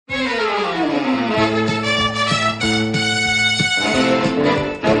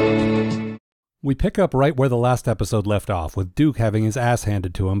We pick up right where the last episode left off, with Duke having his ass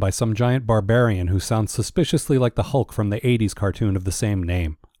handed to him by some giant barbarian who sounds suspiciously like the Hulk from the 80s cartoon of the same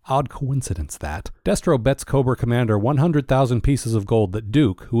name. Odd coincidence, that. Destro bets Cobra Commander 100,000 pieces of gold that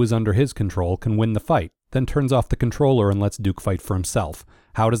Duke, who is under his control, can win the fight, then turns off the controller and lets Duke fight for himself.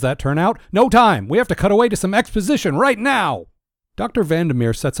 How does that turn out? No time! We have to cut away to some exposition right now! Dr.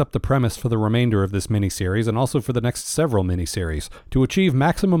 Vandermeer sets up the premise for the remainder of this miniseries and also for the next several miniseries. To achieve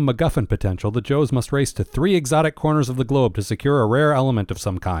maximum MacGuffin potential, the Joes must race to 3 exotic corners of the globe to secure a rare element of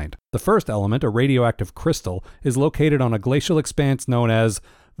some kind. The first element, a radioactive crystal, is located on a glacial expanse known as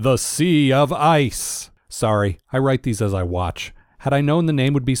the Sea of Ice. Sorry, I write these as I watch. Had I known the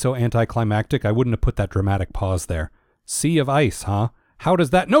name would be so anticlimactic, I wouldn't have put that dramatic pause there. Sea of Ice, huh? How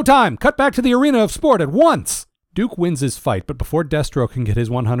does that— No time! Cut back to the arena of sport at once! Duke wins his fight, but before Destro can get his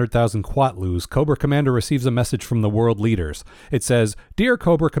 100,000 quatlus, Cobra Commander receives a message from the world leaders. It says, "Dear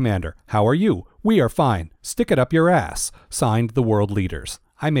Cobra Commander, how are you? We are fine. Stick it up your ass." Signed, the world leaders.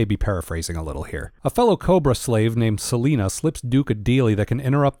 I may be paraphrasing a little here. A fellow Cobra slave named Selena slips Duke a dealie that can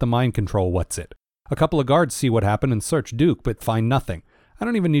interrupt the mind control what's-it. A couple of guards see what happened and search Duke, but find nothing. I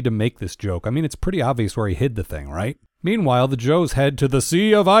don't even need to make this joke. I mean, it's pretty obvious where he hid the thing, right? Meanwhile, the Joes head to the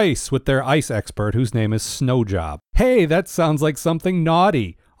Sea of Ice with their ice expert, whose name is Snowjob. Hey, that sounds like something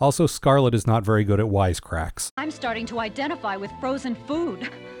naughty. Also, Scarlet is not very good at wisecracks. I'm starting to identify with frozen food.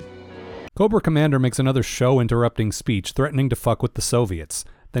 Cobra Commander makes another show-interrupting speech threatening to fuck with the Soviets.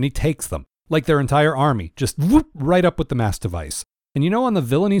 Then he takes them, like their entire army, just whoop right up with the mass device. And you know, on the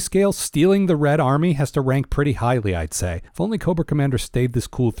villainy scale, stealing the Red Army has to rank pretty highly, I'd say. If only Cobra Commander stayed this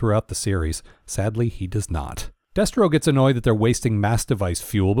cool throughout the series. Sadly, he does not. Destro gets annoyed that they're wasting mass device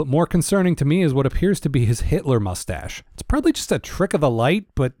fuel, but more concerning to me is what appears to be his Hitler mustache. It's probably just a trick of the light,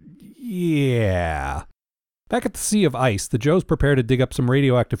 but yeah. Back at the Sea of Ice, the Joes prepare to dig up some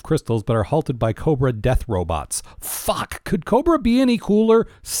radioactive crystals, but are halted by Cobra death robots. Fuck, could Cobra be any cooler?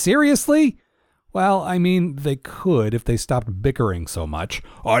 Seriously? Well, I mean, they could if they stopped bickering so much.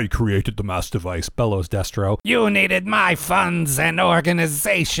 "I created the mass device," bellows Destro. "You needed my funds and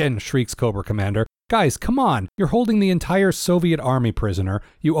organization," shrieks Cobra Commander. Guys, come on. You're holding the entire Soviet army prisoner.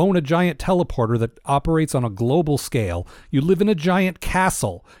 You own a giant teleporter that operates on a global scale. You live in a giant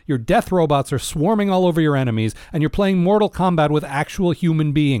castle. Your death robots are swarming all over your enemies, and you're playing Mortal Kombat with actual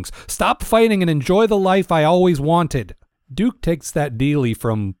human beings. Stop fighting and enjoy the life I always wanted. Duke takes that dealie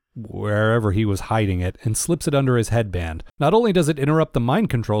from wherever he was hiding it and slips it under his headband. Not only does it interrupt the mind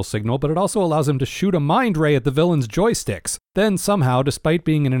control signal, but it also allows him to shoot a mind ray at the villain's joysticks. Then somehow, despite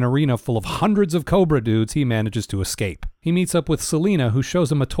being in an arena full of hundreds of Cobra dudes, he manages to escape. He meets up with Selena, who shows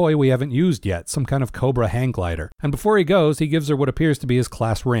him a toy we haven't used yet, some kind of Cobra hang glider. And before he goes, he gives her what appears to be his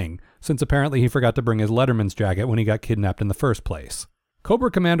class ring, since apparently he forgot to bring his Letterman's jacket when he got kidnapped in the first place.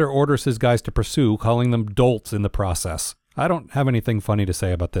 Cobra Commander orders his guys to pursue, calling them dolts in the process. I don't have anything funny to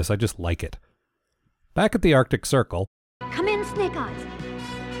say about this, I just like it. Back at the Arctic Circle... Come in, Snake Eyes.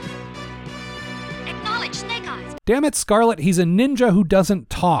 Acknowledge Snake Eyes. Damn it, Scarlet, he's a ninja who doesn't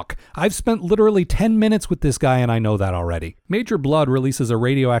talk. I've spent literally 10 minutes with this guy and I know that already. Major Blood releases a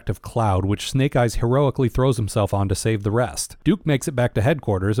radioactive cloud which Snake Eyes heroically throws himself on to save the rest. Duke makes it back to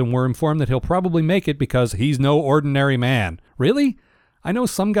headquarters and we're informed that he'll probably make it because he's no ordinary man. Really? I know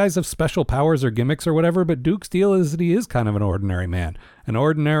some guys have special powers or gimmicks or whatever, but Duke's deal is that he is kind of an ordinary man. An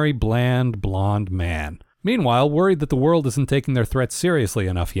ordinary, bland, blonde man. Meanwhile, worried that the world isn't taking their threats seriously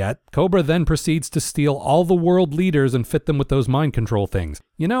enough yet, Cobra then proceeds to steal all the world leaders and fit them with those mind control things.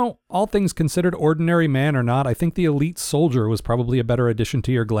 You know, all things considered, ordinary man or not, I think the elite soldier was probably a better addition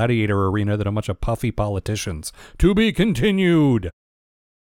to your gladiator arena than a bunch of puffy politicians. To be continued!